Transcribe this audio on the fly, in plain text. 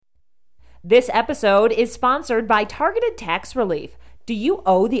This episode is sponsored by Targeted Tax Relief. Do you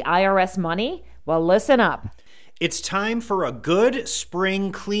owe the IRS money? Well, listen up. It's time for a good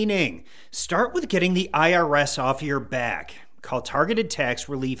spring cleaning. Start with getting the IRS off your back. Call Targeted Tax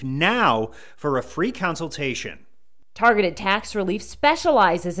Relief now for a free consultation. Targeted Tax Relief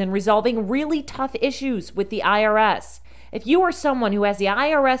specializes in resolving really tough issues with the IRS. If you are someone who has the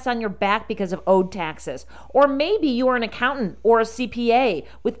IRS on your back because of owed taxes, or maybe you are an accountant or a CPA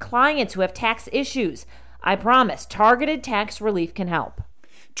with clients who have tax issues, I promise Targeted Tax Relief can help.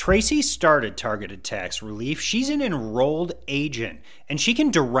 Tracy started Targeted Tax Relief. She's an enrolled agent, and she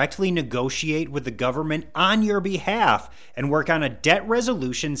can directly negotiate with the government on your behalf and work on a debt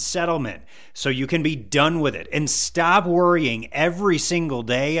resolution settlement so you can be done with it and stop worrying every single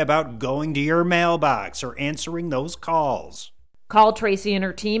day about going to your mailbox or answering those calls. Call Tracy and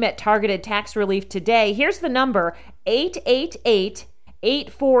her team at Targeted Tax Relief today. Here's the number,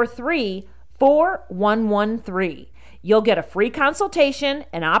 888-843-4113. You'll get a free consultation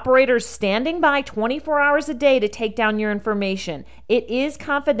and operators standing by 24 hours a day to take down your information. It is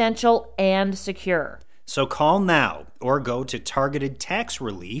confidential and secure. So call now or go to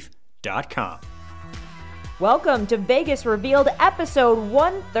targetedtaxrelief.com. Welcome to Vegas Revealed episode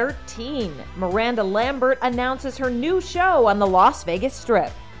 113. Miranda Lambert announces her new show on the Las Vegas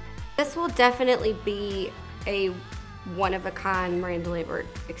Strip. This will definitely be a one-of-a-kind Miranda Lambert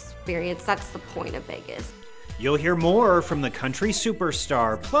experience. That's the point of Vegas. You'll hear more from the country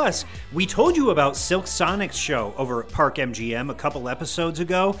superstar. Plus, we told you about Silk Sonic's show over at Park MGM a couple episodes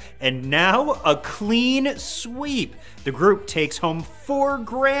ago, and now a clean sweep. The group takes home 4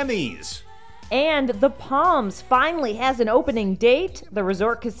 Grammys. And The Palms finally has an opening date. The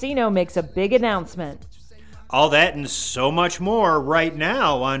resort casino makes a big announcement. All that and so much more right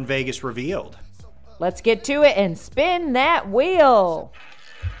now on Vegas Revealed. Let's get to it and spin that wheel.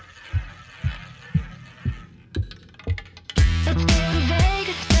 Let's go to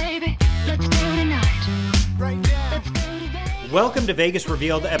Vegas, baby. Let's go tonight. Right now. Let's go to Vegas. Welcome to Vegas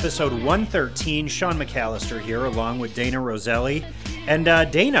Revealed, episode 113. Sean McAllister here, along with Dana Roselli. And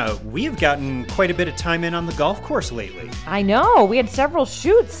Dana, we have gotten quite a bit of time in on the golf course lately. I know. We had several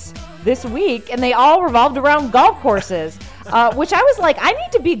shoots this week, and they all revolved around golf courses, which I was like, I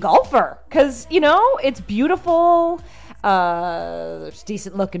need to be a golfer because, you know, it's beautiful. There's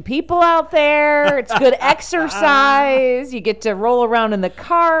decent looking people out there. It's good exercise. You get to roll around in the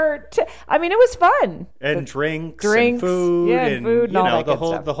cart. I mean, it was fun. And drinks and food. Yeah, and food and all that good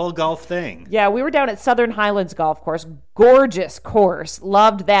stuff. The whole golf thing. Yeah, we were down at Southern Highlands Golf Course. Gorgeous course.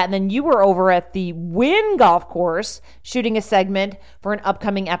 Loved that. And then you were over at the Wynn Golf Course shooting a segment for an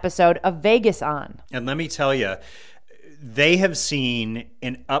upcoming episode of Vegas On. And let me tell you, they have seen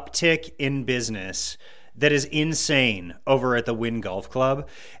an uptick in business that is insane over at the Wynn Golf Club.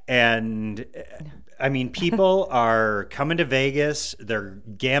 And I mean, people are coming to Vegas, they're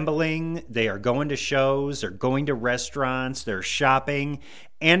gambling, they are going to shows, they're going to restaurants, they're shopping,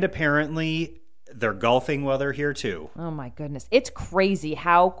 and apparently they're golfing while they're here too. Oh my goodness. It's crazy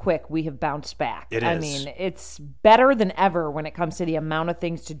how quick we have bounced back. It is. I mean, it's better than ever when it comes to the amount of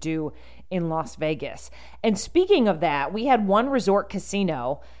things to do in Las Vegas. And speaking of that, we had one resort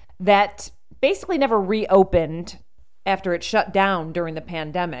casino that basically never reopened after it shut down during the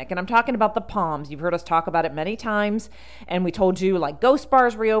pandemic. And I'm talking about the Palms. You've heard us talk about it many times. And we told you like Ghost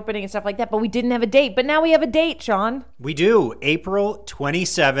Bars reopening and stuff like that, but we didn't have a date. But now we have a date, Sean. We do. April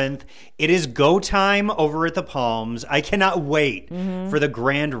 27th. It is go time over at the Palms. I cannot wait for the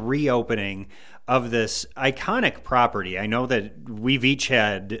grand reopening of this iconic property. I know that we've each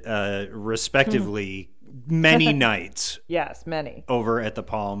had respectively many nights. Yes, many. Over at the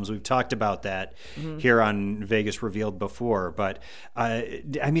Palms. We've talked about that here on Vegas Revealed before. But, I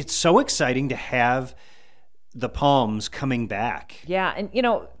mean, it's so exciting to have the Palms coming back. Yeah, and, you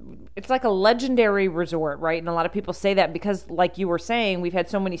know, it's like a legendary resort, right? And a lot of people say that because, like you were saying, we've had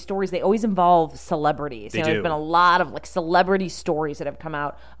so many stories. They always involve celebrities. They do. There's been a lot of, like, celebrity stories that have come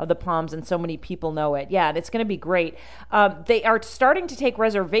out of the Palms, and so many people know it. Yeah, and it's going to be great. They are starting to take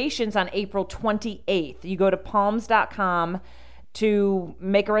reservations on April 28th. You go to palms.com to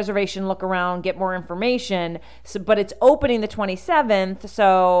make a reservation, look around, get more information. So, but it's opening the 27th,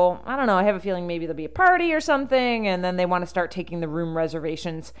 so I don't know. I have a feeling maybe there'll be a party or something, and then they want to start taking the room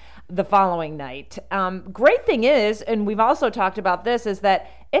reservations the following night. Great thing is, and we've also talked about this, is that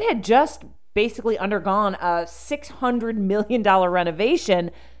it had just basically undergone a $600 million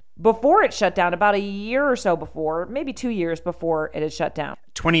renovation before it shut down, about a year or so before, maybe 2 years before it had shut down.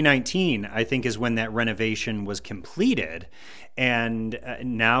 2019, I think, is when that renovation was completed. And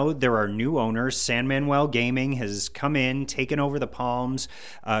now there are new owners. San Manuel Gaming has come in, taken over the Palms,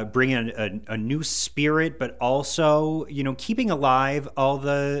 bringing a new spirit, but also, keeping alive all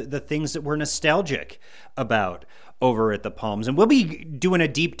the things that we're nostalgic about over at the Palms. And we'll be doing a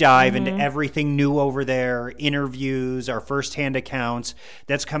deep dive into everything new over there, interviews, our firsthand accounts.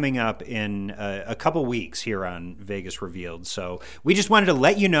 That's coming up in a couple weeks here on Vegas Revealed. So we just wanted to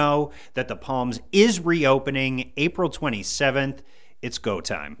let you know that the Palms is reopening April 27th. It's go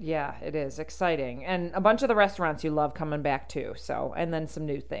time. Yeah, it is exciting. And a bunch of the restaurants you love coming back too. So, and then some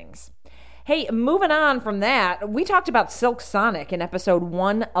new things. Hey, moving on from that, we talked about Silk Sonic in episode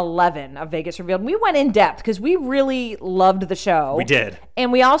 111 of Vegas Revealed. We went in depth because we really loved the show. We did.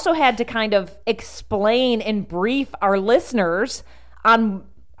 And we also had to kind of explain and brief our listeners on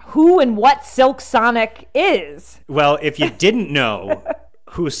who and what Silk Sonic is. Well, if you didn't know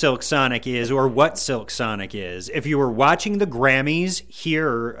who Silk Sonic is or what Silk Sonic is, if you were watching the Grammys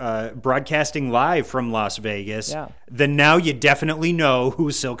here, broadcasting live from Las Vegas, then now you definitely know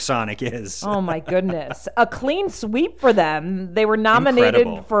who Silk Sonic is. Oh my goodness. A clean sweep for them. They were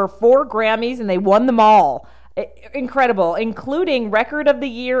nominated for 4 Grammys and they won them all. Incredible, including Record of the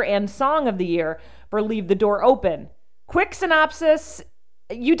Year and Song of the Year for Leave the Door Open. Quick synopsis.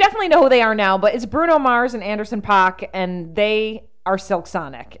 You definitely know who they are now, but it's Bruno Mars and Anderson .Paak, and they are Silk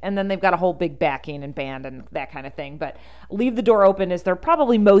Sonic. And then they've got a whole big backing and band and that kind of thing. But Leave the Door Open is their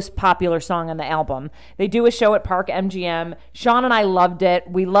probably most popular song on the album. They do a show at Park MGM. Sean and I loved it.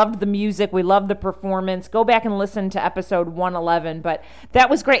 We loved the music. We loved the performance. Go back and listen to episode 111. But that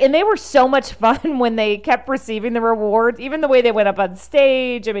was great. And they were so much fun when they kept receiving the rewards, even the way they went up on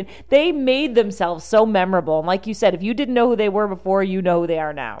stage. I mean, they made themselves so memorable. And like you said, if you didn't know who they were before, you know who they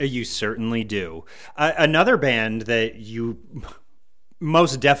are now. You certainly do. Another band that you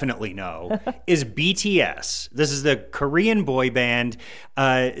most definitely know is BTS. This is the Korean boy band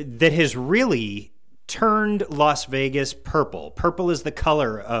that has really turned Las Vegas purple. Purple is the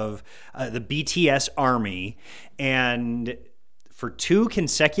color of the BTS army. And for 2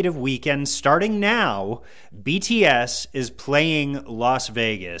 consecutive weekends, starting now, BTS is playing Las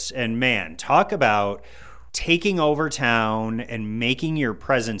Vegas. And man, talk about taking over town and making your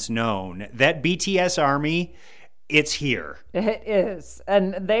presence known. That BTS army, it's here. It is.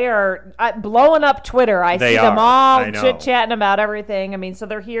 And they are blowing up Twitter. I see them all chit-chatting about everything. I mean, so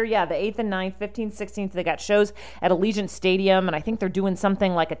they're here, the 8th and 9th, 15th, 16th. They got shows at Allegiant Stadium, and I think they're doing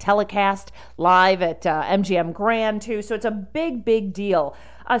something like a telecast live at MGM Grand, too. So it's a big, big deal.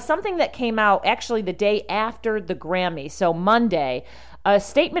 Something that came out actually the day after the Grammy, so Monday, a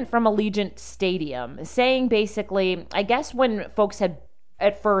statement from Allegiant Stadium saying basically, I guess when folks had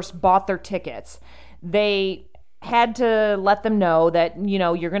at first bought their tickets, they had to let them know that,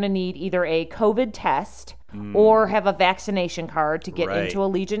 you're going to need either a COVID test or have a vaccination card to get into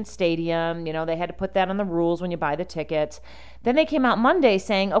Allegiant Stadium. They had to put that on the rules when you buy the tickets. Then they came out Monday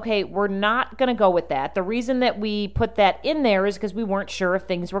saying, okay, we're not going to go with that. The reason that we put that in there is because we weren't sure if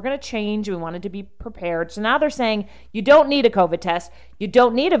things were going to change. We wanted to be prepared. So now they're saying you don't need a COVID test. You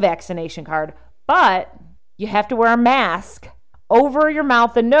don't need a vaccination card, but you have to wear a mask over your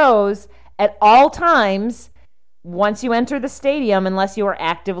mouth and nose at all times once you enter the stadium, unless you are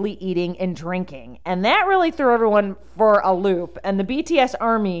actively eating and drinking. And that really threw everyone for a loop. And the BTS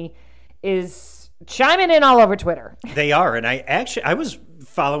army is chiming in all over Twitter. They are. And I was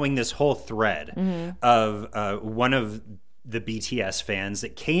following this whole thread of one of the BTS fans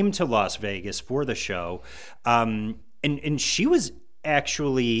that came to Las Vegas for the show. And she was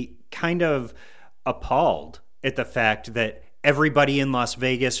actually kind of appalled at the fact that everybody in Las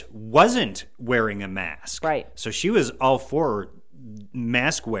Vegas wasn't wearing a mask. Right. So she was all for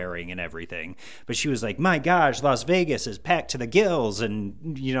mask wearing and everything. But she was like, my gosh, Las Vegas is packed to the gills and,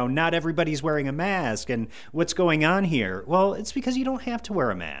 not everybody's wearing a mask. And what's going on here? Well, it's because you don't have to wear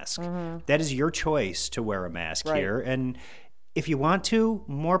a mask. That is your choice to wear a mask here. And if you want to,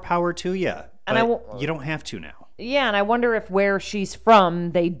 more power to you. But you don't have to now. Yeah, and I wonder if where she's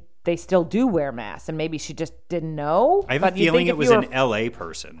from, they still do wear masks, and maybe she just didn't know. I have a feeling it was an LA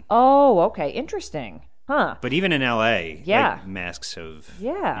person. Oh, okay. Interesting. Huh. But even in LA, masks have,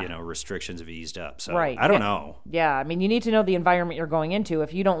 restrictions have eased up. So I don't know. Yeah. I mean, you need to know the environment you're going into.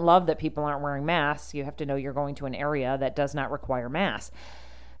 If you don't love that people aren't wearing masks, you have to know you're going to an area that does not require masks.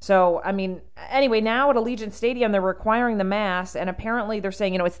 So, I mean, anyway, now at Allegiant Stadium, they're requiring the mask, and apparently they're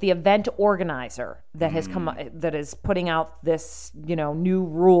saying, it's the event organizer that has that is putting out this, new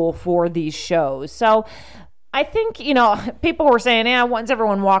rule for these shows. So I think, people were saying, once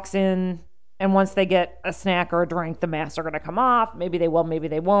everyone walks in and once they get a snack or a drink, the masks are going to come off. Maybe they will, maybe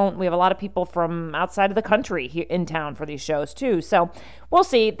they won't. We have a lot of people from outside of the country here in town for these shows too. So we'll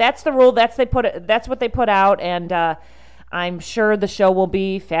see. That's the rule. That's what they put out. And I'm sure the show will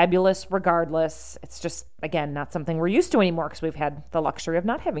be fabulous regardless. It's just, again, not something we're used to anymore because we've had the luxury of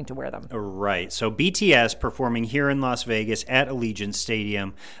not having to wear them. Right. So BTS performing here in Las Vegas at Allegiant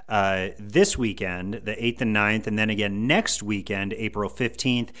Stadium this weekend, the 8th and 9th, and then again next weekend, April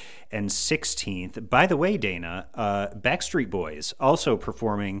 15th and 16th. By the way, Dana, Backstreet Boys also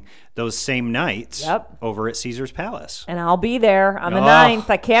performing those same nights over at Caesars Palace. And I'll be there on the 9th.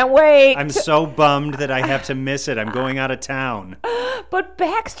 I can't wait. I'm so bummed that I have to miss it. I'm going out of town. But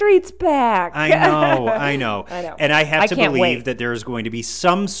Backstreet's back. I know. And I have to believe that there's going to be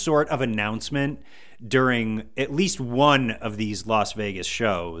some sort of announcement during at least one of these Las Vegas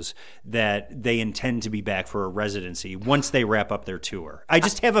shows that they intend to be back for a residency once they wrap up their tour. I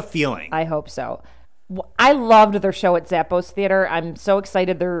just have a feeling. I hope so. I loved their show at Zappos Theater. I'm so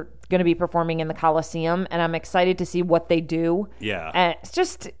excited they're going to be performing in the Coliseum, and I'm excited to see what they do. Yeah. And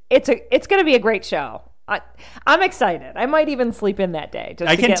it's going to be a great show. I'm excited. I might even sleep in that day.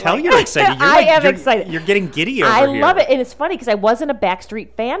 I can tell you're excited. I am excited. You're getting giddy over here. I love it. And it's funny because I wasn't a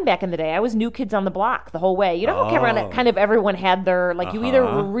Backstreet fan back in the day. I was New Kids on the Block the whole way. You know how kind of everyone had their, you either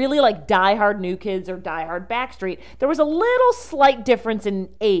were really diehard New Kids or diehard Backstreet. There was a little slight difference in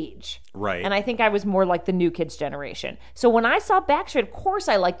age. Right. And I think I was more like the New Kids generation. So when I saw Backstreet, of course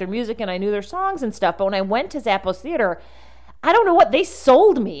I liked their music and I knew their songs and stuff. But when I went to Zappos Theater, I don't know what, they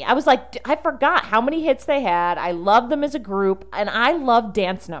sold me. I was like, I forgot how many hits they had. I love them as a group, and I love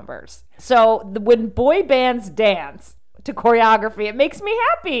dance numbers. So when boy bands dance to choreography, it makes me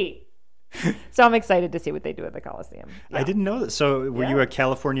happy. So I'm excited to see what they do at the Coliseum. Yeah. I didn't know that. So were you a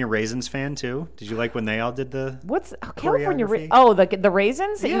California Raisins fan too? Did you like when they all did the California? The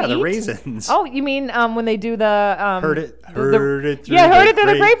Raisins? Yeah, the Raisins. Oh, you mean when they do the heard it through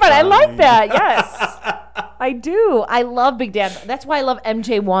the grapevine. I like that. Yes. I do. I love Big Dance. That's why I love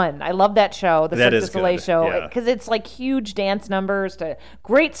MJ1. I love that show, the Cirque du Soleil show, because it's huge dance numbers to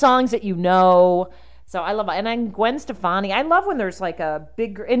great songs that you know. So I love it. And then Gwen Stefani. I love when there's a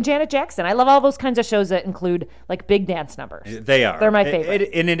big... And Janet Jackson. I love all those kinds of shows that include big dance numbers. They are. They're my favorite.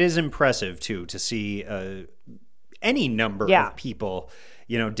 And it is impressive, too, to see any number of people,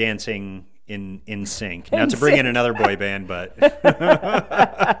 dancing in sync. Not to bring in another boy band, but...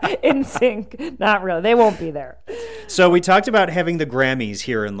 In sync. Not really. They won't be there. So we talked about having the Grammys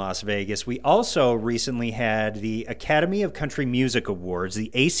here in Las Vegas. We also recently had the Academy of Country Music Awards.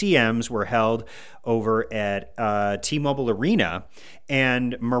 The ACMs were held over at T-Mobile Arena,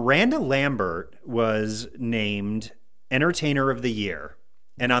 and Miranda Lambert was named Entertainer of the Year.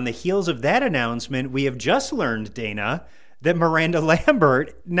 And on the heels of that announcement, we have just learned, Dana, that Miranda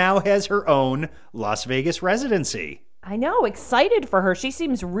Lambert now has her own Las Vegas residency. I know, excited for her. She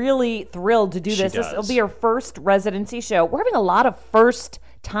seems really thrilled to do this. This will be her first residency show. We're having a lot of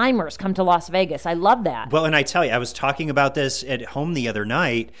first-timers come to Las Vegas. I love that. Well, and I tell you, I was talking about this at home the other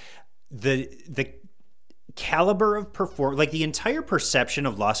night. The caliber of performance, the entire perception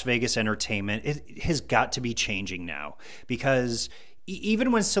of Las Vegas entertainment, it has got to be changing now, because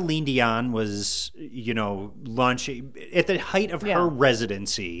even when Celine Dion was, launching at the height of her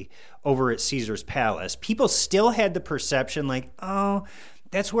residency over at Caesars Palace, people still had the perception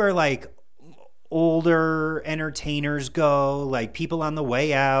that's where older entertainers go, people on the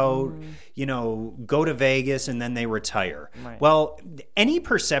way out, go to Vegas and then they retire. Right. Well, any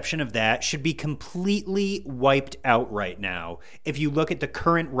perception of that should be completely wiped out right now if you look at the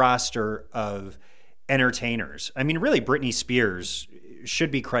current roster of entertainers. I mean, really, Britney Spears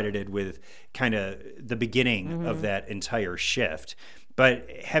should be credited with kind of the beginning of that entire shift. But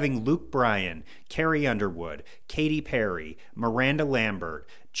having Luke Bryan, Carrie Underwood, Katy Perry, Miranda Lambert,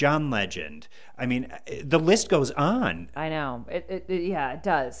 John Legend, I mean, the list goes on. I know. It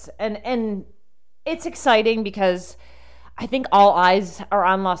does. And it's exciting because I think all eyes are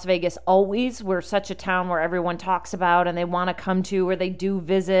on Las Vegas always. We're such a town where everyone talks about and they want to come to, or they do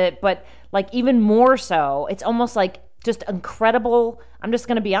visit. But even more so, it's almost just incredible, I'm just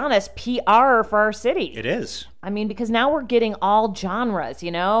going to be honest, PR for our city. It is. I mean, because now we're getting all genres,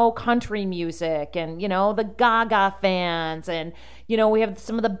 country music and, the Gaga fans and, we have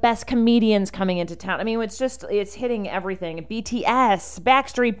some of the best comedians coming into town. I mean, it's hitting everything. BTS,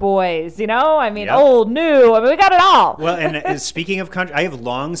 Backstreet Boys, old, new. I mean, we got it all. Well, and speaking of country, I have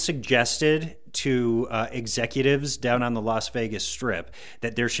long suggested to executives down on the Las Vegas Strip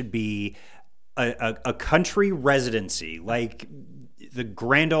that there should be a country residency, the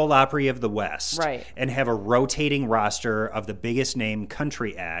Grand Ole Opry of the West, Right. and have a rotating roster of the biggest name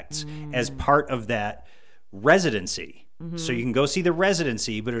country acts as part of that residency. So you can go see the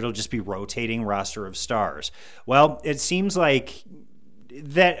residency, but it'll just be rotating roster of stars. Well, it seems like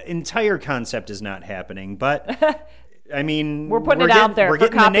that entire concept is not happening, but I mean, We're putting it out there for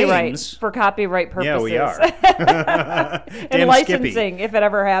copyright purposes. purposes. Yeah, we are. And Damn licensing, Skippy. if it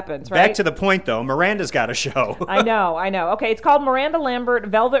ever happens, right? Back to the point, though. Miranda's got a show. I know. Okay, it's called Miranda Lambert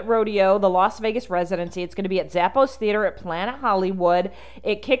Velvet Rodeo, the Las Vegas Residency. It's going to be at Zappos Theater at Planet Hollywood.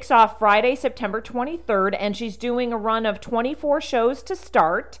 It kicks off Friday, September 23rd, and she's doing a run of 24 shows to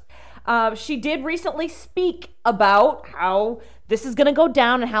start. She did recently speak about how this is going to go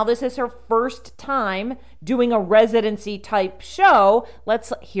down and how this is her first time doing a residency type show.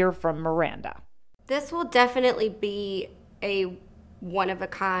 Let's hear from Miranda. This will definitely be a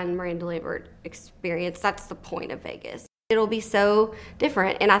one-of-a-kind Miranda Lambert experience. That's the point of Vegas. It'll be so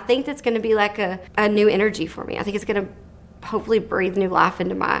different, and I think that's going to be like a new energy for me. I think it's going to hopefully breathe new life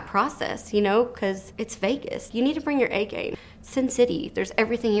into my process, because it's Vegas. You need to bring your A game. Sin City, there's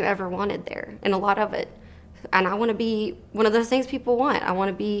everything you ever wanted there, and a lot of it. And I want to be one of those things people want. I want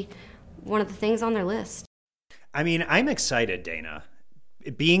to be one of the things on their list. I mean, I'm excited, Dana.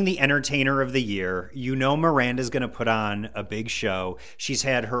 Being the entertainer of the year, Miranda's going to put on a big show. She's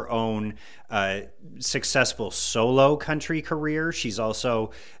had her own successful solo country career. She's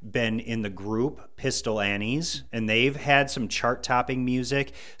also been in the group Pistol Annies, and they've had some chart-topping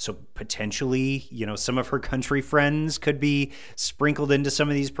music. So potentially, some of her country friends could be sprinkled into some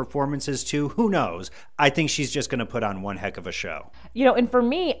of these performances too. Who knows? I think she's just going to put on one heck of a show. And for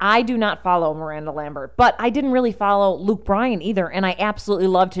me, I do not follow Miranda Lambert, but I didn't really follow Luke Bryan either, and I absolutely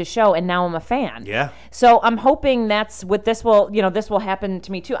loved his show, and now I'm a fan. Yeah. So I'm hoping that's what this will happen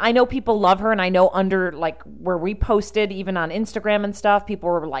to me too. I know people love her, and I know under like where we posted, even on Instagram and stuff, people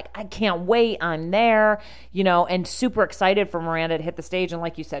were like, I can't wait, I'm there, and super excited for Miranda to hit the stage. And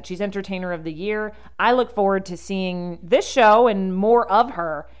like you said, she's entertainer of the year. I look forward to seeing this show and more of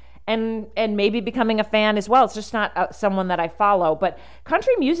her. And maybe becoming a fan as well. It's just not someone that I follow, but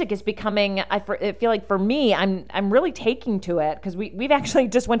country music is becoming. I feel like for me, I'm really taking to it because we've actually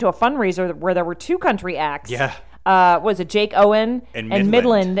just went to a fundraiser where there were two country acts. Yeah. Was it Jake Owen and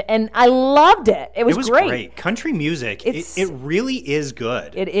Midland, and I loved it. It was great. Country music, it really is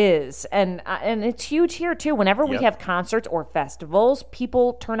good. It is, and it's huge here too. Whenever we have concerts or festivals,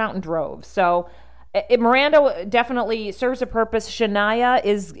 people turn out in droves. So. Miranda definitely serves a purpose. Shania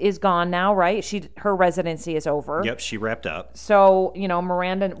is gone now, right? Her residency is over. Yep, she wrapped up. So,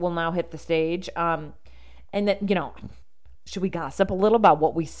 Miranda will now hit the stage. And then, should we gossip a little about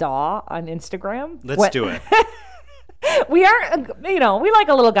what we saw on Instagram? Let's do it. We are, we like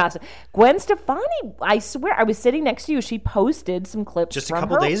a little gossip. Gwen Stefani, I swear, I was sitting next to you. She posted some clips just a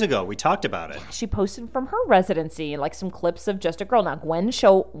couple days ago. We talked about it. She posted from her residency, like some clips of Just a Girl. Now, Gwen's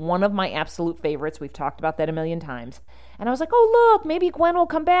show, one of my absolute favorites. We've talked about that a million times. And I was like, oh, look, maybe Gwen will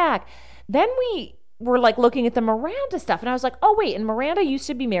come back. Then we were like looking at the Miranda stuff. And I was like, oh, wait, and Miranda used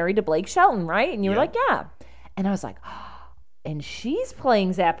to be married to Blake Shelton, right? And you were like, yeah. And I was like, oh. And she's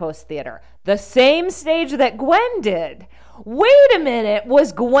playing Zappos Theater, the same stage that Gwen did. Wait a minute,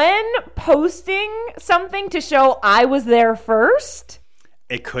 was Gwen posting something to show I was there first?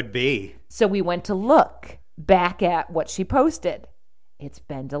 It could be. So we went to look back at what she posted. It's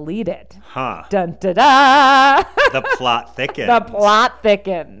been deleted. Huh. Dun da da. The plot thickens. The plot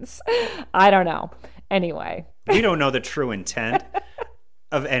thickens. I don't know. Anyway. We don't know the true intent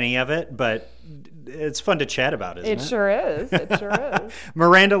of any of it, but it's fun to chat about, isn't it? It sure is. It sure is.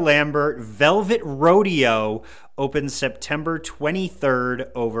 Miranda Lambert, Velvet Rodeo, opens September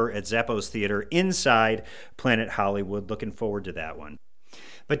 23rd over at Zappos Theater inside Planet Hollywood. Looking forward to that one.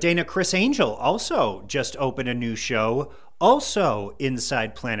 But Dana, Chris Angel also just opened a new show, also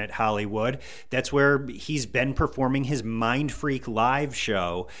inside Planet Hollywood. That's where he's been performing his Mind Freak live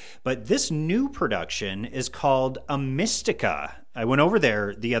show. But this new production is called A Mystica. I went over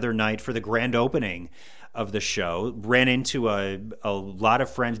there the other night for the grand opening of the show. Ran into a lot of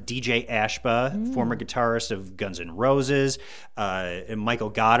friends. DJ Ashba, former guitarist of Guns N' Roses, and Michael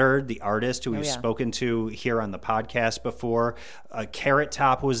Goddard, the artist who we've spoken to here on the podcast before. Carrot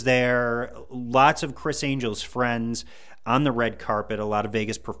Top was there. Lots of Chris Angel's friends on the red carpet. A lot of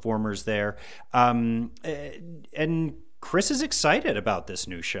Vegas performers there. And Chris is excited about this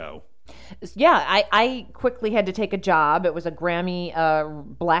new show. Yeah, I quickly had to take a job. It was a Grammy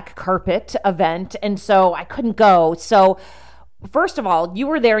black carpet event, and so I couldn't go. So first of all, you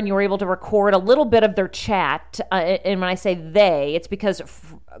were there and you were able to record a little bit of their chat. And when I say they, it's because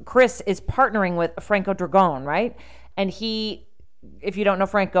Chris is partnering with Franco Dragone, right? And he if you don't know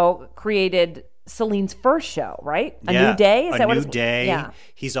Franco, created Celine's first show, right? A Yeah, New Day? Is A that what New it's Day. Yeah.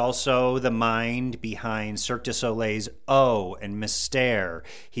 He's also the mind behind Cirque du Soleil's O and Mystère.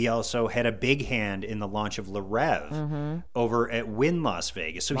 He also had a big hand in the launch of Le Rêve over at Wynn Las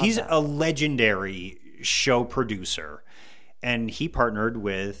Vegas. So he's a legendary show producer. And he partnered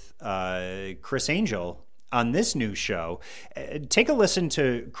with Chris Angel on this new show. Take a listen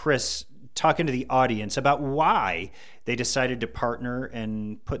to Chris talking to the audience about why they decided to partner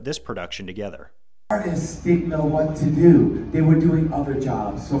and put this production together. Artists didn't know what to do. They were doing other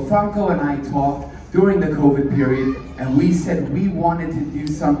jobs. So Franco and I talked during the COVID period, and we said we wanted to do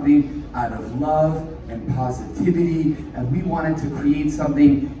something out of love and positivity, and we wanted to create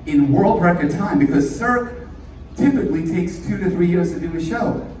something in world record time, because Cirque typically takes 2 to 3 years to do a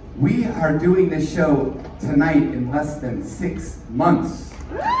show. We are doing this show tonight in less than 6 months.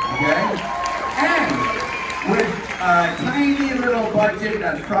 Okay? And with a tiny little budget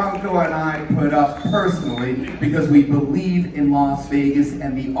that Franco and I put up personally, because we believe in Las Vegas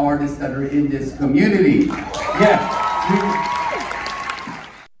and the artists that are in this community. Yeah.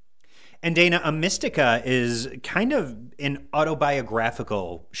 And Dana, A Mystica is kind of an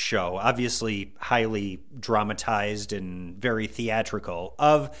autobiographical show, obviously highly dramatized and very theatrical,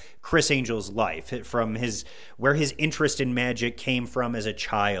 of Chris Angel's life, from where his interest in magic came from as a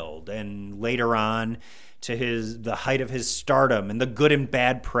child, and later on to the height of his stardom and the good and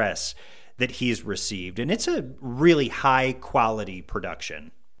bad press that he's received. And it's a really high quality production.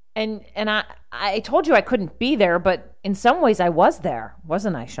 And I told you I couldn't be there, but in some ways I was there,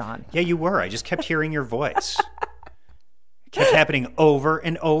 wasn't I, Sean? Yeah, you were. I just kept hearing your voice. It kept happening over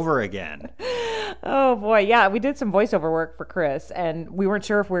and over again. Oh, boy. Yeah, we did some voiceover work for Chris, and we weren't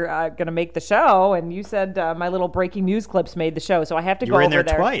sure if we were going to make the show, and you said my little breaking news clips made the show, so I have to go over there. You were in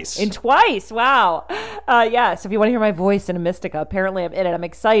there twice. Twice. Wow. Yeah, so if you want to hear my voice in A Mystica, apparently I'm in it. I'm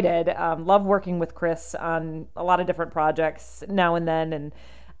excited. Love working with Chris on a lot of different projects now and then, and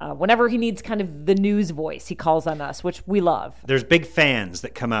whenever he needs kind of the news voice, he calls on us, which we love. There's big fans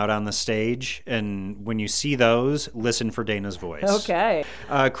that come out on the stage, and when you see those, listen for Dana's voice. Okay.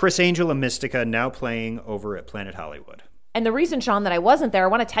 Chris Angel and Mystica now playing over at Planet Hollywood. And the reason, Sean, that I wasn't there, I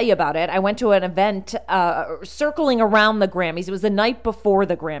want to tell you about it. I went to an event circling around the Grammys. It was the night before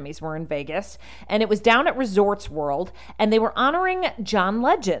the Grammys were in Vegas, and it was down at Resorts World, and they were honoring John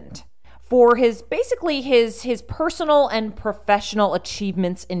Legend for his personal and professional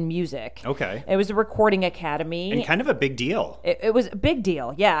achievements in music. Okay. It was a recording academy. And kind of a big deal. It was a big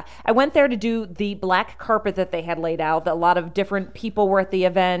deal, yeah. I went there to do the black carpet that they had laid out. A lot of different people were at the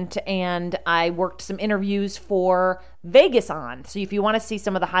event, and I worked some interviews for Vegas on. So if you want to see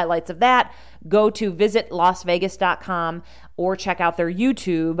some of the highlights of that, go to visitlasvegas.com or check out their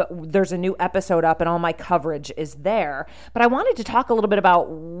YouTube. There's a new episode up and all my coverage is there. But I wanted to talk a little bit about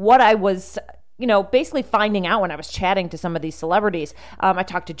what I was basically finding out when I was chatting to some of these celebrities. I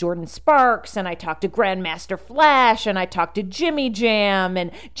talked to Jordan Sparks, and I talked to Grandmaster Flash, and I talked to Jimmy Jam, and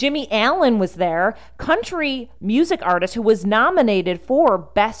Jimmy Allen was there, country music artist who was nominated for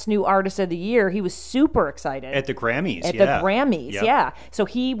Best New Artist of the Year. He was super excited. At the Grammys, At the Grammys, Yep. yeah. So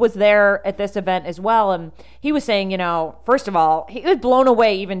he was there at this event as well, and he was saying, first of all, he was blown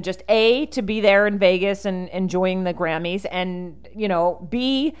away even just A, to be there in Vegas and enjoying the Grammys, and,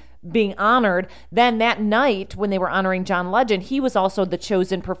 B, being honored. Then that night when they were honoring John Legend, he was also the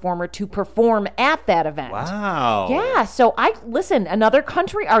chosen performer to perform at that event. Wow. Yeah, so another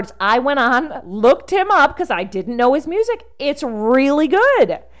country artist. I went on, looked him up because I didn't know his music. It's really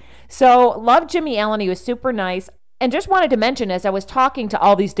good. So love Jimmy Allen. He was super nice. And just wanted to mention, as I was talking to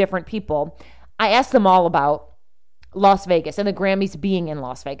all these different people, I asked them all about Las Vegas and the Grammys being in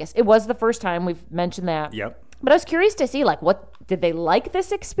Las Vegas. It was the first time, we've mentioned that. Yep. But I was curious to see, what did they like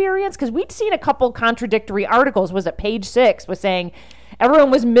this experience? Because we'd seen a couple contradictory articles. Was it Page Six was saying everyone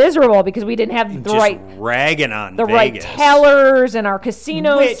was miserable because we didn't have ragging on the Vegas. Right tellers, and our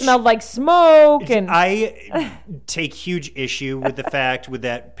casinos smelled like smoke. And I take huge issue with the fact with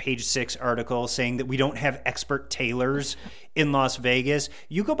that Page Six article saying that we don't have expert tailors in Las Vegas.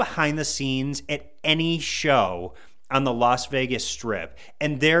 You go behind the scenes at any show on the Las Vegas Strip,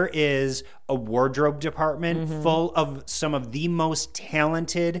 and there is a wardrobe department full of some of the most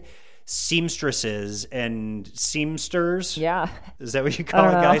talented seamstresses and seamsters. Yeah. Is that what you call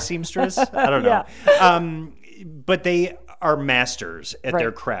a guy, seamstress? I don't know. Yeah. But they are masters at their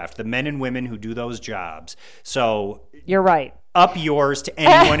Right. craft, the men and women who do those jobs. So You're right. up yours to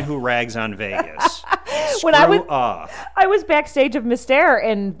anyone who rags on Vegas. When I was- off. I was backstage of Mystère,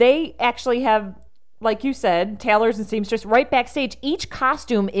 and they actually have, like you said, tailors and seamsters right backstage. Each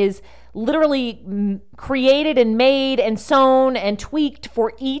costume is literally created and made and sewn and tweaked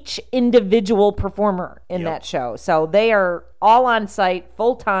for each individual performer in that show. So they are all on site,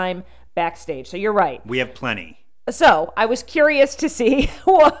 full time, backstage. So you're right. We have plenty. So I was curious to see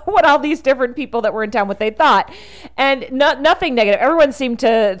what all these different people that were in town, what they thought. And nothing negative. Everyone seemed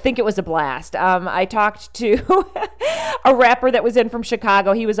to think it was a blast. I talked to a rapper that was in from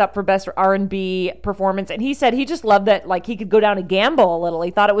Chicago. He was up for Best R&B Performance. And he said he just loved that, like, he could go down and gamble a little.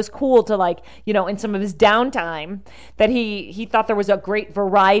 He thought it was cool to, like, you know, in some of his downtime, that he thought there was a great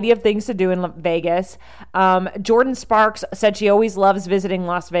variety of things to do in Vegas. Jordan Sparks said she always loves visiting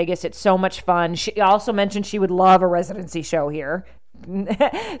Las Vegas. It's so much fun. She also mentioned she would love a residency show here.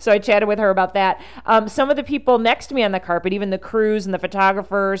 So I chatted with her about that. Some of the people next to me on the carpet, even the crews and the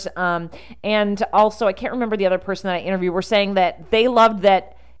photographers, and also I can't remember the other person that I interviewed, were saying that they loved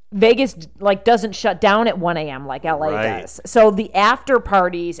that Vegas like doesn't shut down at 1 a.m. like LA does. So the after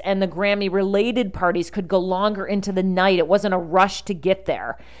parties and the Grammy related parties could go longer into the night. It wasn't a rush to get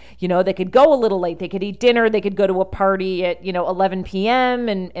there. You know, they could go a little late. They could eat dinner. They could go to a party at, 11 p.m.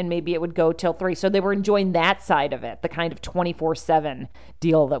 and maybe it would go till 3. So they were enjoying that side of it, the kind of 24/7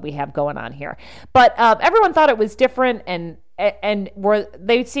 deal that we have going on here. But everyone thought it was different and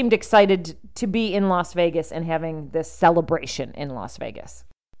they seemed excited to be in Las Vegas and having this celebration in Las Vegas.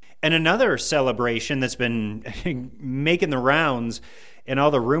 And another celebration that's been making the rounds in all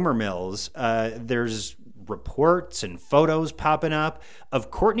the rumor mills, there's reports and photos popping up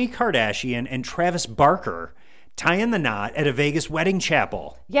of Kourtney Kardashian and Travis Barker tying the knot at a Vegas wedding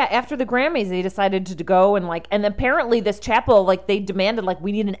chapel. Yeah, after the Grammys, they decided to go and apparently this chapel, they demanded,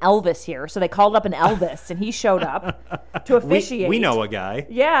 we need an Elvis here. So they called up an Elvis and he showed up to officiate. We know a guy.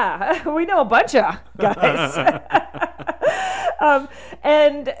 Yeah, we know a bunch of guys.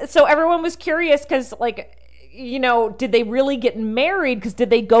 And so everyone was curious because, did they really get married? Because did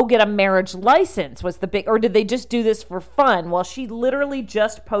they go get a marriage license? Or did they just do this for fun? Well, she literally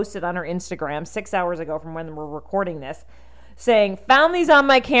just posted on her Instagram 6 hours ago from when we're recording this, saying, "Found these on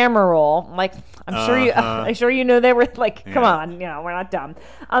my camera roll." I'm sure you know they were come on, we're not dumb.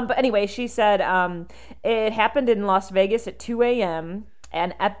 But anyway, she said it happened in Las Vegas at 2 a.m.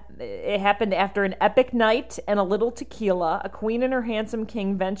 And it happened after an epic night and a little tequila. A queen and her handsome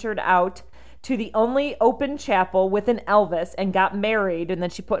king ventured out to the only open chapel with an Elvis and got married. And then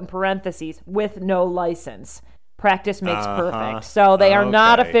she put in parentheses, with no license. Practice makes perfect. So they are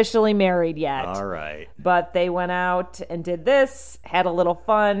not officially married yet. All right. But they went out and did this, had a little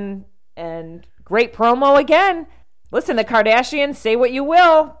fun, and great promo again. Listen, the Kardashians, say what you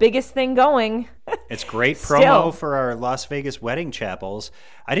will. Biggest thing going. It's great promo for our Las Vegas wedding chapels.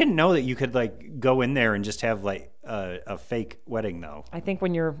 I didn't know that you could go in there and just have a fake wedding though. I think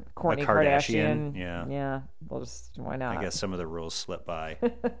when you're Kourtney Kardashian, yeah, well, just why not? I guess some of the rules slip by.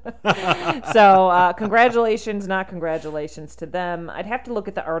 So congratulations, not congratulations to them. I'd have to look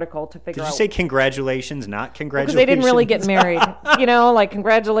at the article to figure out. Did you say congratulations, not congratulations? Because they didn't really get married.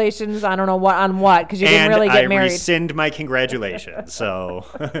 Congratulations. I don't know on what because you didn't really get married. And I rescind my congratulations. So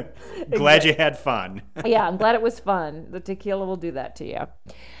glad you had fun. Yeah, I'm glad it was fun. The tequila will do that to you.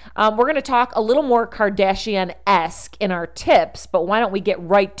 We're going to talk a little more Kardashian-esque in our tips, but why don't we get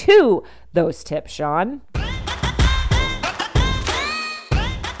right to those tips, Sean?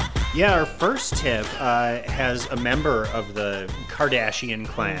 Yeah, our first tip has a member of the Kardashian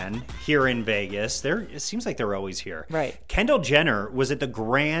clan here in Vegas. It seems like they're always here. Right. Kendall Jenner was at the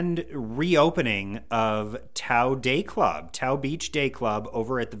grand reopening of Tao Beach Day Club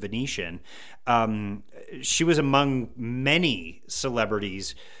over at the Venetian. She was among many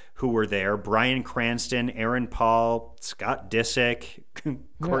celebrities who were there. Bryan Cranston, Aaron Paul, Scott Disick,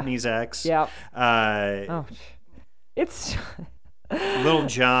 Kourtney's ex. Yeah. It's... Lil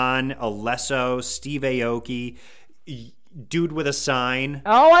Jon, Alesso, Steve Aoki, Dude with a Sign.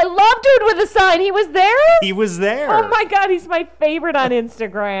 Oh, I love Dude with a Sign. He was there? He was there. Oh, my God. He's my favorite on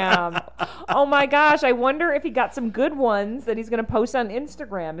Instagram. Oh, my gosh. I wonder if he got some good ones that he's going to post on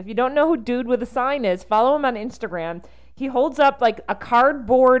Instagram. If you don't know who Dude with a Sign is, follow him on Instagram. He holds up a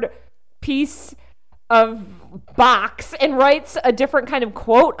cardboard piece of box and writes a different kind of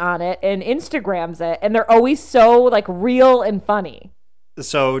quote on it and Instagrams it, and they're always so real and funny.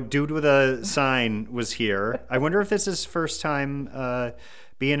 So Dude with a Sign was here. I wonder if this is his first time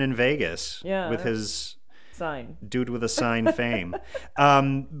being in Vegas with his sign. Dude with a Sign fame.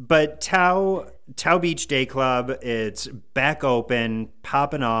 But Tao Beach Day Club, it's back open,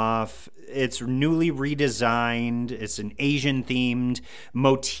 popping off. It's newly redesigned. It's an Asian-themed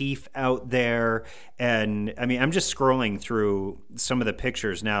motif out there. And, I'm just scrolling through some of the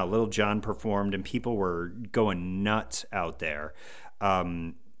pictures now. Lil Jon performed, and people were going nuts out there.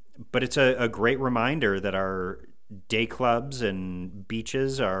 But it's a great reminder that our day clubs and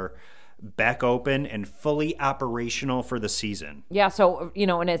beaches are back open and fully operational for the season. Yeah, so,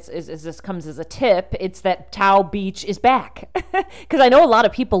 and as this comes as a tip, it's that Tao Beach is back. Because I know a lot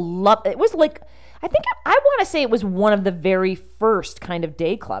of people love it. It was like, I think I want to say it was one of the very first kind of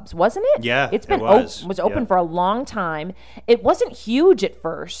day clubs, wasn't it? Yeah, it's been it was. Was open for a long time. It wasn't huge at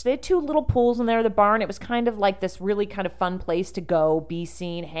first. They had 2 little pools in there, the barn. It was kind of like this really kind of fun place to go, be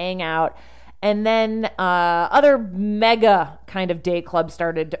seen, hang out. And then other mega kind of day clubs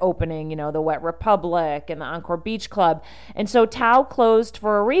started opening, the Wet Republic and the Encore Beach Club. And so Tao closed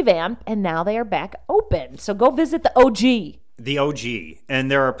for a revamp, and now they are back open. So go visit the OG. The OG. And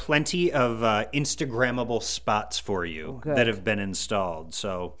there are plenty of Instagrammable spots for you that have been installed.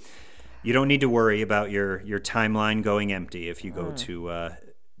 So you don't need to worry about your timeline going empty if you go to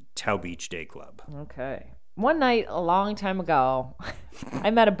Tao Beach Day Club. Okay. One night, a long time ago, I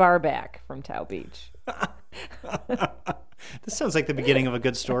met a barback from Tao Beach. This sounds like the beginning of a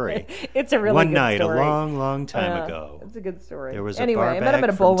good story. It's a really One good night, story. a long, long time ago. It's a good story. There was a anyway, I met him at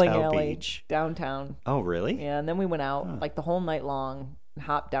a barback from bowling Tao alley Beach. downtown. Oh, really? Yeah, and then we went out like the whole night long and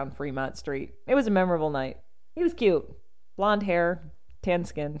hopped down Fremont Street. It was a memorable night. He was cute. Blonde hair, tan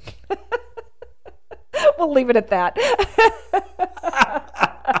skin. We'll leave it at that.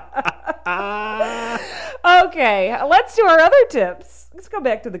 Okay, let's do our other tips. Let's go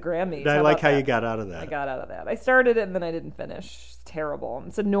back to the Grammys. I like how you got out of that. I got out of that. I started it and then I didn't finish. It's terrible.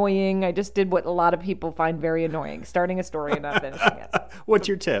 It's annoying. I just did what a lot of people find very annoying, starting a story and not finishing it. What's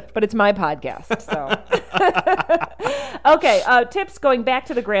your tip? But it's my podcast, so. Okay, tips going back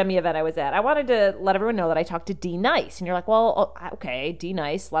to the Grammy event I was at. I wanted to let everyone know that I talked to D Nice. And you're like, well, okay, D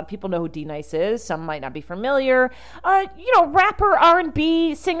Nice. A lot of people know who D Nice is. Some might not be familiar. Rapper,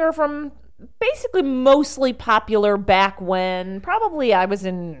 R&B, singer from basically mostly popular back when probably I was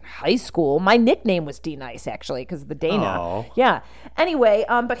in high school. My nickname was D Nice, actually, because of the Dana. Oh. Yeah. Anyway,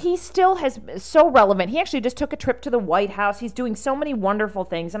 but he still has so relevant. He actually just took a trip to the White House. He's doing so many wonderful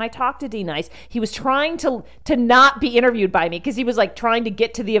things. And I talked to D Nice. He was trying to not be interviewed by me because he was like trying to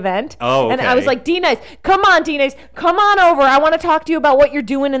get to the event. Oh, okay. And I was like, D Nice, come on, D Nice, come on over. I want to talk to you about what you're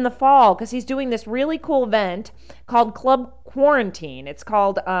doing in the fall, because he's doing this really cool event called Club Quarantine. It's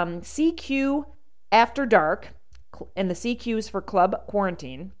called CQ After Dark, and the CQ is for Club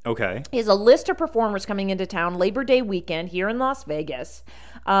Quarantine. Okay. He has a list of performers coming into town Labor Day weekend here in Las Vegas.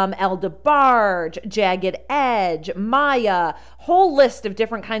 El DeBarge, Jagged Edge, Maya, whole list of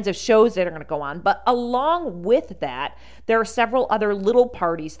different kinds of shows that are going to go on. But along with that, there are several other little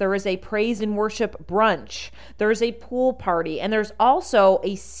parties. There is a praise and worship brunch. There's a pool party. And there's also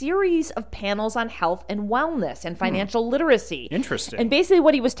a series of panels on health and wellness and financial literacy. Interesting. And basically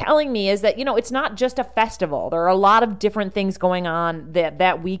what he was telling me is that, it's not just a festival. There are a lot of different things going on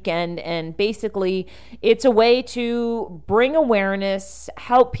that weekend. And basically it's a way to bring awareness,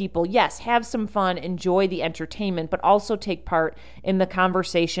 help people, yes, have some fun, enjoy the entertainment, but also take part in the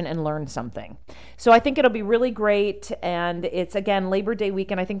conversation and learn something. So I think it'll be really great. And it's, again, Labor Day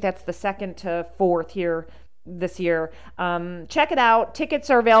weekend. I think that's the 2nd to 4th here this year. Check it out. Tickets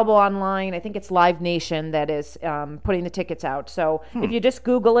are available online. I think it's Live Nation that is putting the tickets out. So if you just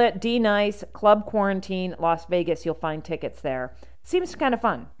Google it, D Nice, Club Quarantine, Las Vegas, you'll find tickets there. Seems kind of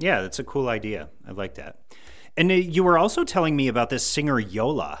fun. Yeah, that's a cool idea. I like that. And you were also telling me about this singer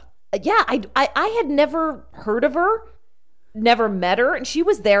Yola. Yeah, I had never heard of her, never met her, and she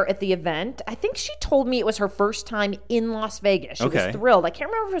was there at the event. I think she told me it was her first time in Las Vegas. She was thrilled. I can't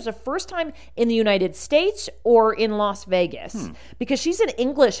remember if it was her first time in the United States or in Las Vegas, because she's an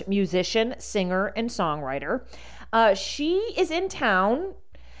English musician, singer, and songwriter. She is in town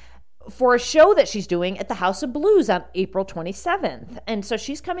for a show that she's doing at the House of Blues on April 27th. And so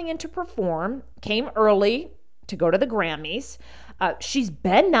she's coming in to perform, came early to go to the Grammys. She's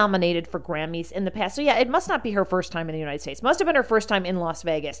been nominated for Grammys in the past. So yeah, it must not be her first time in the United States. Must have been her first time in Las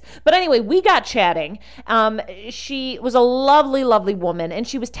Vegas. But anyway, we got chatting. She was a lovely, lovely woman. And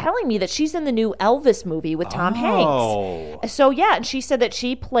she was telling me that she's in the new Elvis movie with Tom Hanks. So yeah, and she said that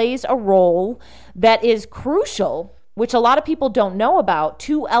she plays a role that is crucial, which a lot of people don't know about,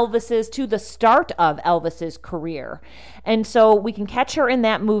 to the start of Elvis's career. And so we can catch her in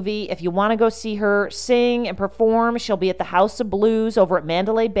that movie. If you want to go see her sing and perform, she'll be at the House of Blues over at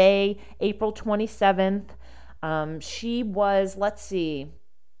Mandalay Bay, April 27th. She was, let's see,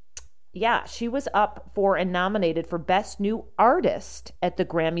 Yeah, she was up for and nominated for Best New Artist at the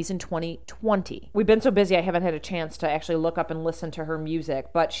Grammys in 2020. We've been so busy, I haven't had a chance to actually look up and listen to her music,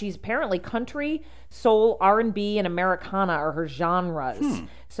 but she's apparently country, soul, R&B, and Americana are her genres.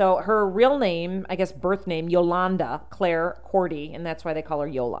 So her real name, I guess birth name, Yolanda Claire Cordy, and that's why they call her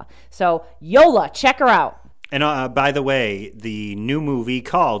Yola. So Yola, check her out. And by the way, the new movie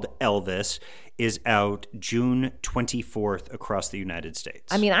called Elvis is out June 24th across the United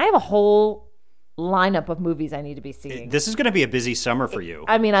States. I mean, I have a whole lineup of movies I need to be seeing. This is going to be a busy summer for you.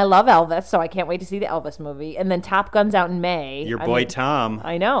 I mean, I love Elvis, so I can't wait to see the Elvis movie. And then Top Gun's out in May. Your boy Tom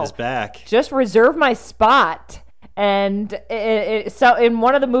I know. is back. Just reserve my spot. And so in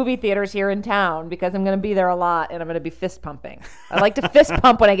one of the movie theaters here in town, because I'm going to be there a lot and I'm going to be fist pumping. I like to fist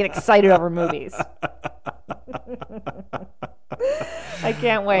pump when I get excited over movies. I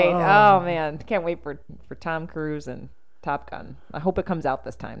can't wait. Oh, man. Can't wait for Tom Cruise and Top Gun. I hope it comes out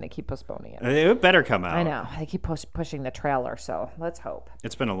this time. They keep postponing it. It better come out. I know. They keep pushing the trailer, so let's hope.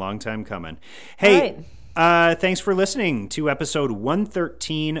 It's been a long time coming. Hey, thanks for listening to episode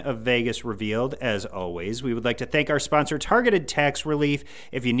 113 of Vegas Revealed. As always, we would like to thank our sponsor, Targeted Tax Relief.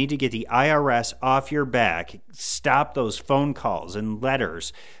 If you need to get the IRS off your back, stop those phone calls and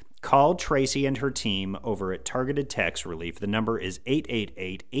letters. Call Tracy and her team over at Targeted Tax Relief. The number is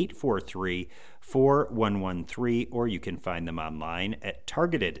 888-843-4113, or you can find them online at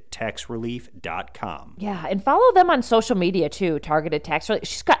targetedtaxrelief.com. Yeah, and follow them on social media too, Targeted Tax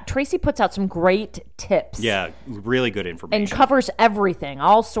Relief. Tracy puts out some great tips. Yeah, really good information. And covers everything,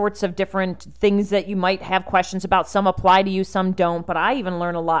 all sorts of different things that you might have questions about. Some apply to you, some don't, but I even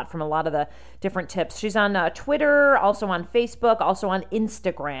learn a lot from a lot of the different tips. She's on Twitter, also on Facebook, also on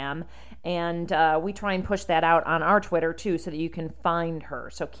Instagram, and we try and push that out on our Twitter too so that you can find her.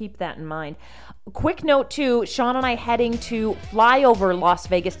 So keep that in mind. Quick note too, Sean and I heading to fly over Las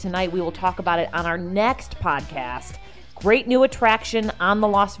Vegas tonight. We will talk about it on our next podcast. Great new attraction on the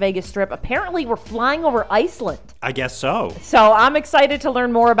Las Vegas Strip. Apparently we're flying over Iceland. I guess so. So I'm excited to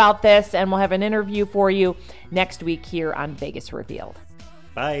learn more about this, and we'll have an interview for you next week here on Vegas Revealed.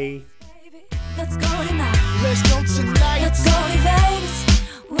 Bye. Let's go tonight. Let's go